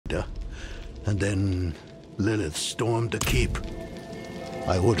protector. And then Lilith stormed the keep.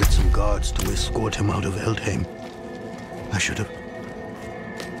 I ordered some guards to escort him out of Eldheim. I should have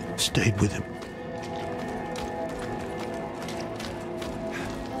stayed with him.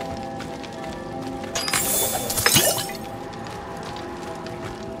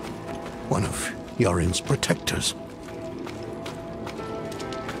 One of Yorin's protectors.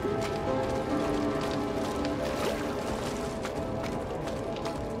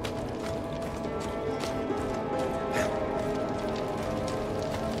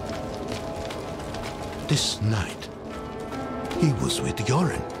 This night, he was with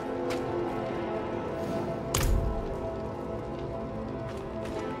Yorin.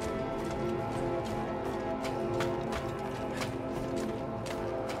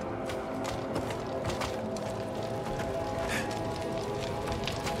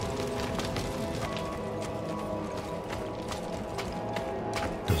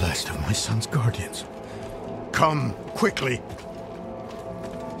 The last of my son's guardians. Come, quickly.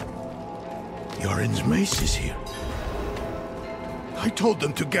 Yorin's mace is here. I told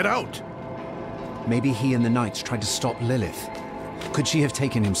them to get out. Maybe he and the Knights tried to stop Lilith. Could she have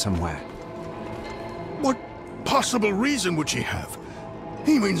taken him somewhere? What possible reason would she have?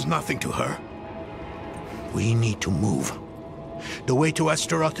 He means nothing to her. We need to move. The way to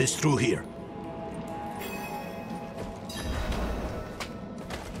Astaroth is through here.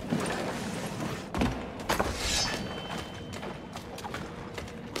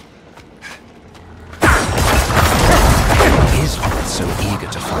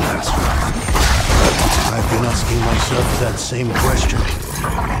 I've been asking myself that same question,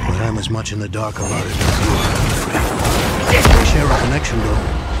 but I'm as much in the dark about it as you are, I'm afraid. We share a connection, though,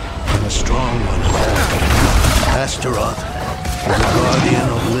 and a strong one at that. Astaroth is a guardian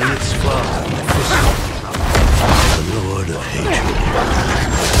of Lilith's father, Mephisto, the Lord of Hatred.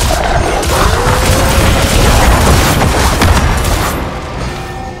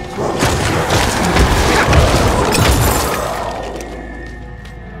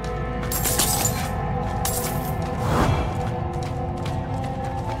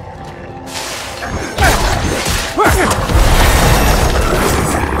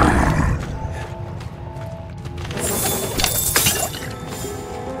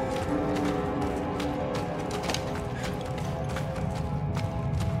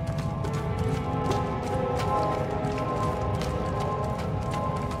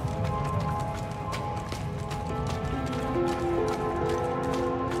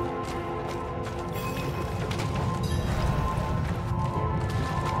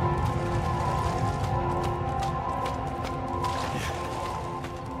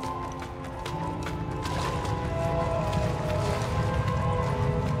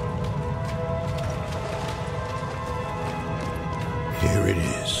 Here it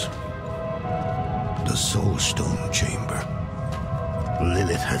is. The Soul Stone Chamber.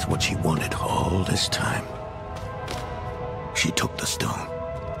 Lilith has what she wanted all this time. She took the stone.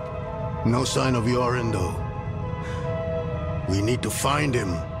 No sign of Yorin, though. We need to find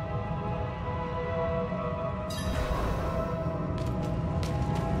him.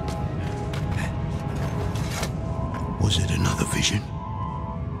 Was it another vision?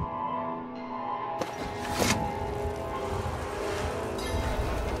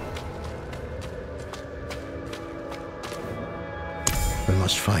 We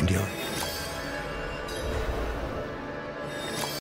must find Yorin.